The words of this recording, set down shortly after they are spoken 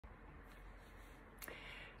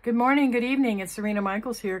Good morning, good evening. It's Sarina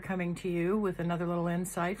Michaels here coming to you with another little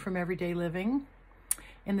insight from everyday living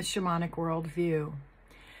in the shamanic worldview.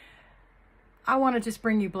 I want to just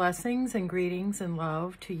bring you blessings and greetings and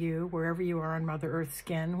love to you wherever you are on Mother Earth's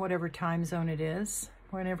skin, whatever time zone it is.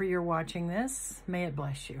 Whenever you're watching this, may it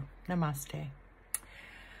bless you. Namaste.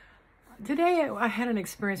 Today I had an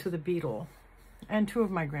experience with a beetle and two of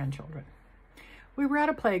my grandchildren. We were at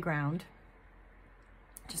a playground,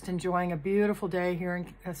 just enjoying a beautiful day here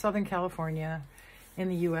in Southern California in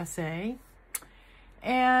the USA.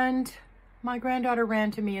 And my granddaughter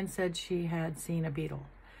ran to me and said she had seen a beetle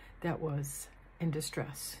that was in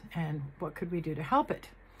distress and what could we do to help it.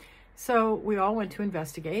 So we all went to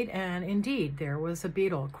investigate, and indeed there was a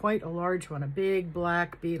beetle, quite a large one, a big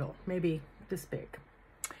black beetle, maybe this big.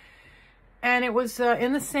 And it was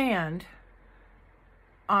in the sand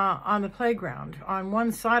on the playground, on one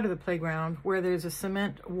side of the playground where there's a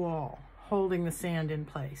cement wall holding the sand in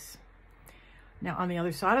place. Now on the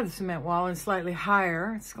other side of the cement wall and slightly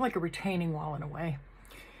higher, it's like a retaining wall in a way,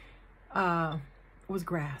 was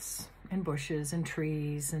grass and bushes and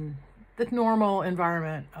trees and the normal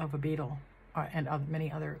environment of a beetle and of many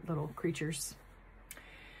other little creatures.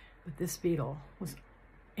 But this beetle was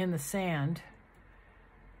in the sand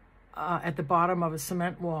at the bottom of a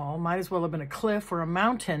cement wall. Might as well have been a cliff or a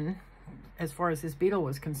mountain as far as this beetle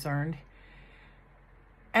was concerned.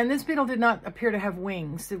 And this beetle did not appear to have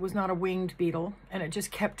wings. It was not a winged beetle, and it just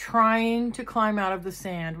kept trying to climb out of the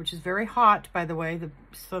sand, which is very hot, by the way, the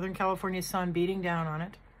Southern California sun beating down on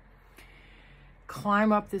it,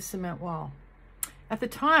 climb up this cement wall. At the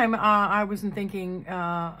time, I wasn't thinking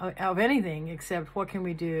of anything except what can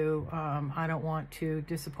we do? I don't want to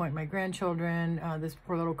disappoint my grandchildren. This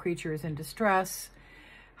poor little creature is in distress.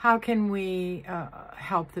 How can we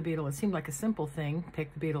help the beetle? It seemed like a simple thing.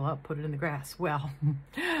 Pick the beetle up, put it in the grass. Well,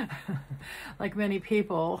 like many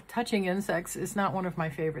people, touching insects is not one of my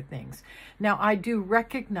favorite things. Now, I do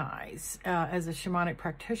recognize as a shamanic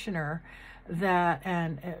practitioner that,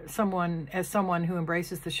 and someone who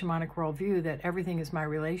embraces the shamanic worldview, that everything is my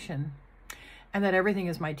relation and that everything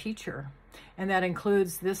is my teacher. And that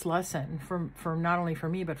includes this lesson for not only for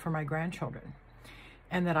me, but for my grandchildren.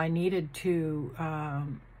 And that I needed to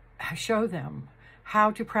show them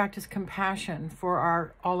how to practice compassion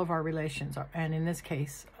for all of our relations. And in this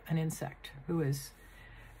case, an insect who is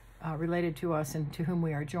related to us and to whom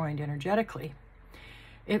we are joined energetically.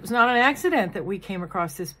 It was not an accident that we came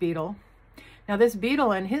across this beetle. Now, this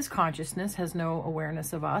beetle and his consciousness has no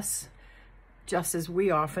awareness of us, just as we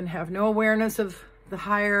often have no awareness of the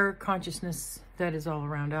higher consciousness that is all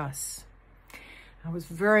around us. I was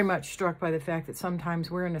very much struck by the fact that sometimes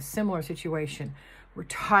we're in a similar situation. We're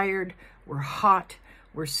tired, we're hot,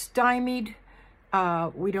 we're stymied,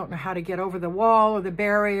 we don't know how to get over the wall or the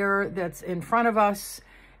barrier that's in front of us.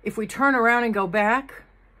 If we turn around and go back,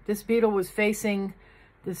 this beetle was facing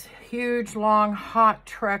this huge, long, hot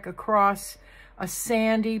trek across a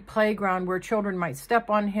sandy playground where children might step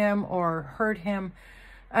on him or hurt him.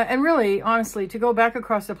 And really, honestly, to go back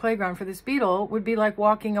across the playground for this beetle would be like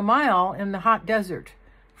walking a mile in the hot desert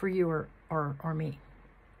for you or me.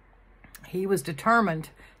 He was determined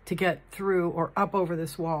to get through or up over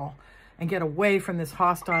this wall and get away from this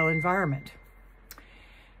hostile environment.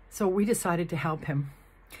 So we decided to help him.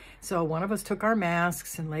 So one of us took our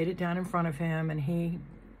masks and laid it down in front of him, and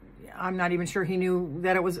I'm not even sure he knew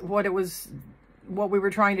that it was what we were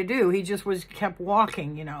trying to do. He just kept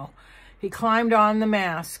walking, you know. He climbed on the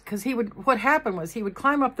mask because what happened was he would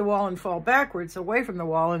climb up the wall and fall backwards away from the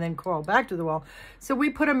wall and then crawl back to the wall. So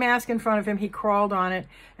we put a mask in front of him. He crawled on it,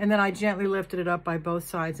 and then I gently lifted it up by both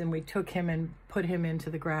sides, and we took him and put him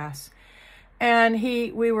into the grass. And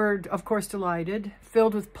we were, of course, delighted,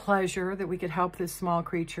 filled with pleasure that we could help this small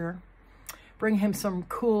creature, bring him some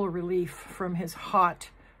cool relief from his hot,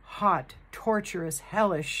 torturous,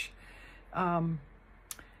 hellish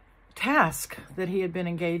task that he had been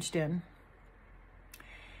engaged in.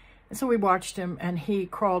 And so we watched him, and he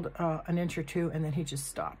crawled an inch or two, and then he just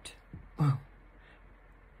stopped. Boom.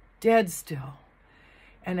 Dead still.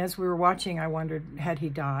 And as we were watching, I wondered, had he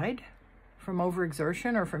died from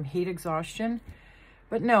overexertion or from heat exhaustion?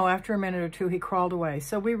 But no, after a minute or two, he crawled away.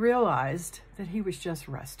 So we realized that he was just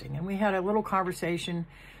resting. And we had a little conversation,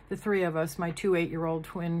 the three of us, my two 8-year-old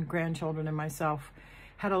twin grandchildren and myself,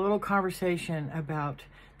 had a little conversation about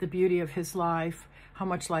the beauty of his life, how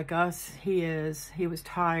much like us he is. He was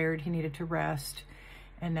tired, he needed to rest,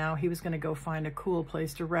 and now he was going to go find a cool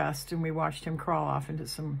place to rest, and we watched him crawl off into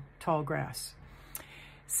some tall grass.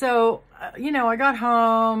 So, I got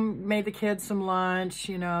home, made the kids some lunch,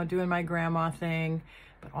 doing my grandma thing,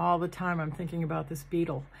 But all the time I'm thinking about this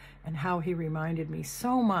beetle and how he reminded me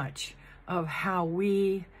so much of how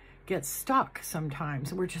we get stuck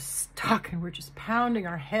sometimes. We're just stuck and we're just pounding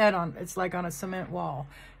our head on, it's like on a cement wall.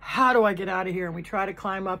 How do I get out of here? And we try to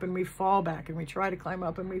climb up and we fall back, and we try to climb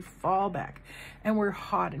up and we fall back. And we're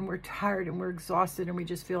hot and we're tired and we're exhausted, and we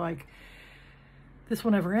just feel like this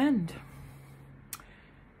will never end.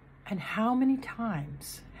 And how many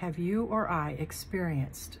times have you or I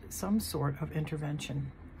experienced some sort of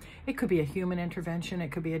intervention? It could be a human intervention,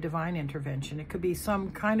 it could be a divine intervention, it could be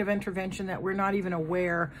some kind of intervention that we're not even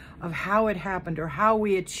aware of how it happened or how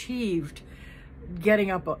we achieved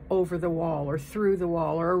getting up over the wall or through the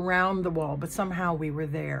wall or around the wall, but somehow we were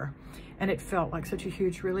there. And it felt like such a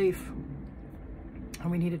huge relief,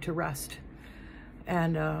 and we needed to rest.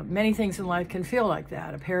 And many things in life can feel like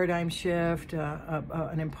that. A paradigm shift,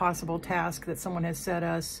 an impossible task that someone has set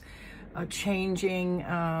us, changing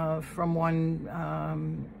from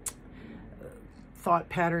one thought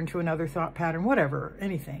pattern to another thought pattern, whatever,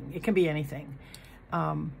 anything. It can be anything.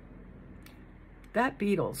 That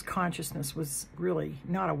beetle's consciousness was really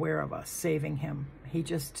not aware of us saving him. He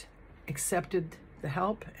just accepted the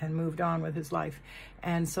help and moved on with his life.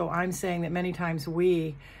 And so I'm saying that many times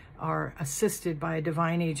we are assisted by a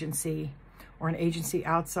divine agency or an agency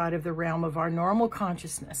outside of the realm of our normal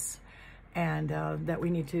consciousness, and that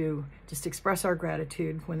we need to just express our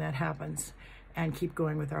gratitude when that happens and keep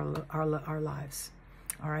going with our lives.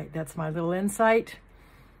 All right, that's my little insight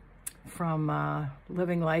from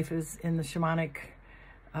living life is in the shamanic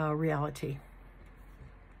reality.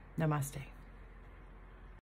 Namaste.